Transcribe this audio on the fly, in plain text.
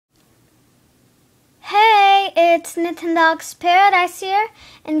Hey, it's NintendogsParadise here,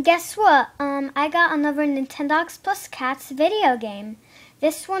 and guess what? I got another Nintendogs+Cats video game.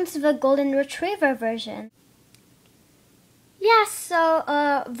 This one's the Golden Retriever version. Yeah, so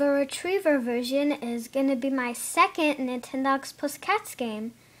the Retriever version is gonna be my second Nintendogs+Cats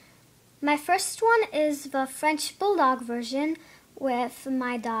game. My first one is the French Bulldog version with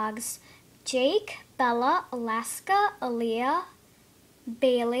my dogs Jake, Bella, Alaska, Aaliyah,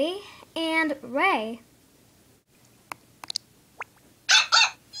 Bailey, and Ray.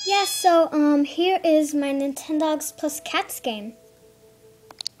 Yeah, so here is my Nintendogs+Cats game.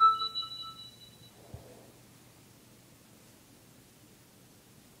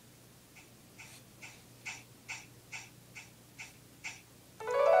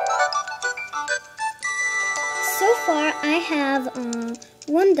 So far, I have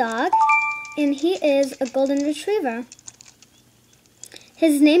one dog, and he is a Golden Retriever.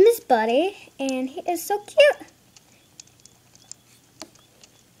 His name is Buddy, and he is so cute.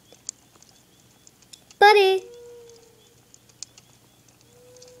 Buddy.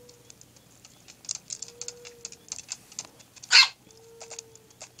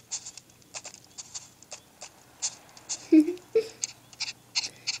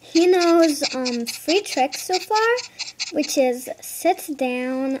 He knows 3 tricks so far, which is sit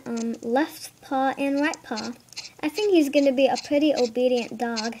down, left paw, and right paw. I think he's going to be a pretty obedient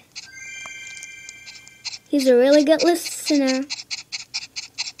dog. He's a really good listener.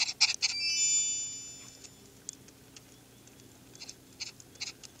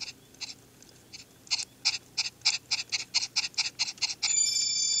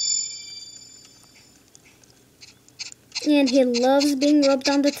 And he loves being rubbed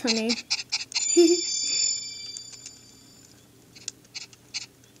on the tummy.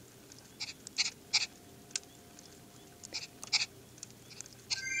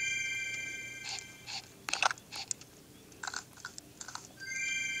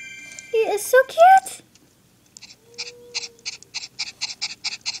 He is so cute.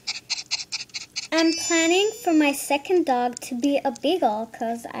 I'm planning for my second dog to be a beagle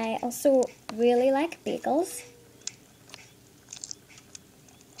because I also really like beagles.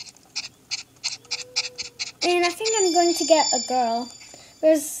 And I think I'm going to get a girl.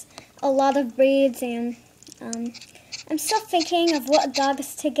 There's a lot of breeds, and I'm still thinking of what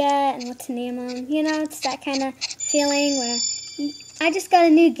dogs to get and what to name them. You know, it's that kind of feeling where I just got a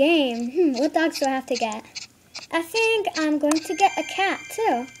new game. What dogs do I have to get? I think I'm going to get a cat,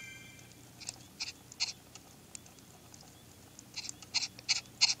 too.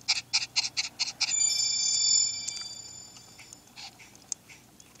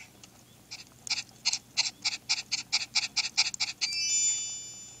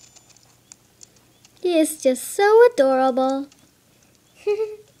 He is just so adorable.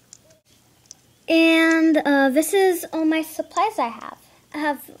 And this is all my supplies I have. I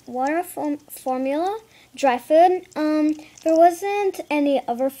have water formula, dry food. There wasn't any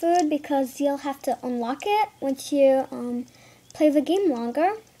other food because you'll have to unlock it once you play the game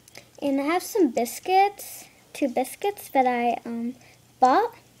longer. And I have some biscuits, 2 biscuits that I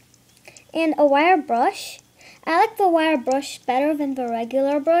bought, and a wire brush. I like the wire brush better than the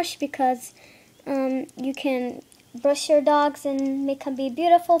regular brush because you can brush your dogs and make them be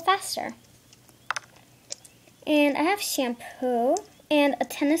beautiful faster. And I have shampoo and a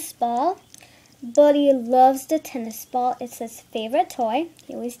tennis ball. Buddy loves the tennis ball. It's his favorite toy.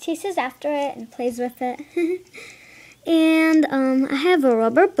 He always chases after it and plays with it. And I have a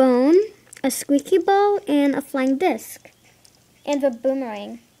rubber bone, a squeaky ball, and a flying disc. And the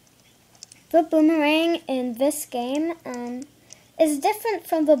boomerang. The boomerang in this game is different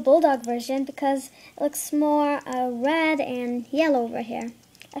from the Bulldog version because it looks more red and yellow over here.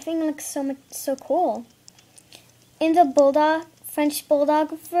 I think it looks so cool. In the French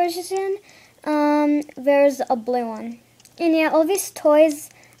Bulldog version, there's a blue one. And yeah, all these toys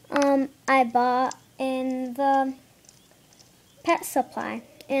I bought in the pet supply.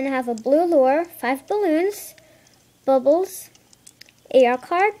 And I have a blue lure, 5 balloons, bubbles, AR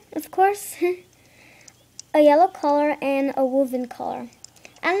card, of course, a yellow collar, and a woven collar.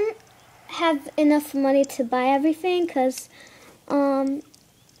 I don't have enough money to buy everything because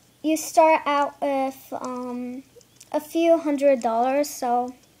you start out with a few $100s,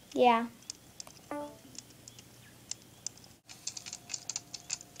 so yeah.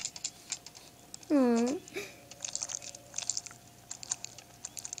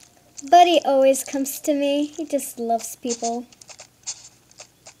 Buddy always comes to me. He just loves people.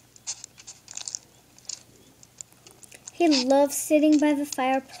 He loves sitting by the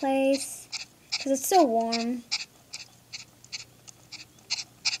fireplace because it's so warm.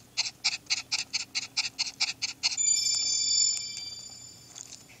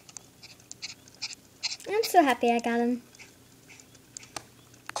 so happy I got him.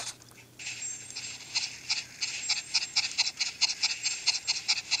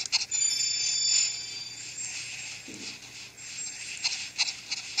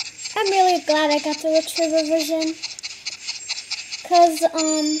 I'm really glad I got the Retriever version. Because,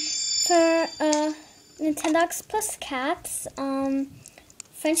 for, Nintendogs+Cats,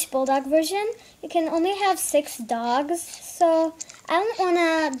 French Bulldog version, you can only have 6 dogs. So, I don't want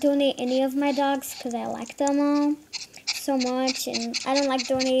to donate any of my dogs because I like them all so much. And I don't like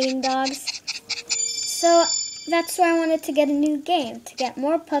donating dogs. So, that's why I wanted to get a new game. To get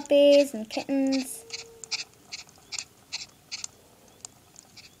more puppies and kittens.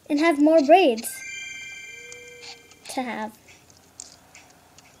 And have more breeds to have.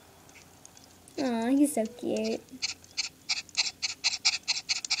 Aw, he's so cute.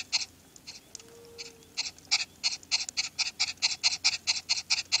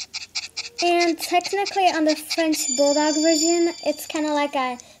 And technically on the French Bulldog version, it's kind of like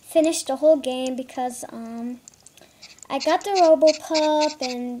I finished the whole game because I got the RoboPup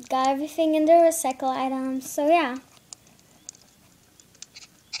and got everything in the recycle items. So yeah.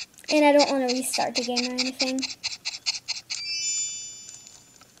 And I don't want to restart the game or anything.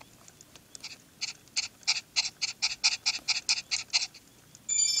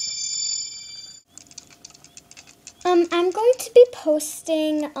 I'm going to be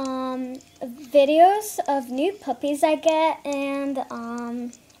posting videos of new puppies I get and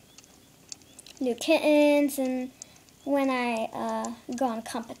new kittens and when I go on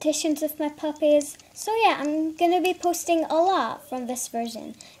competitions with my puppies. So yeah, I'm going to be posting a lot from this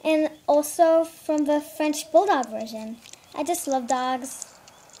version. And also from the French Bulldog version. I just love dogs.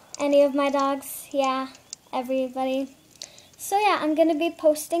 Any of my dogs. Yeah, everybody. So yeah, I'm going to be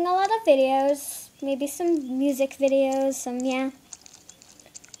posting a lot of videos. Maybe some music videos, yeah.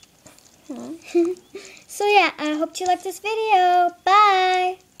 So yeah, I hope you liked this video.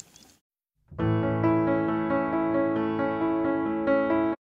 Bye!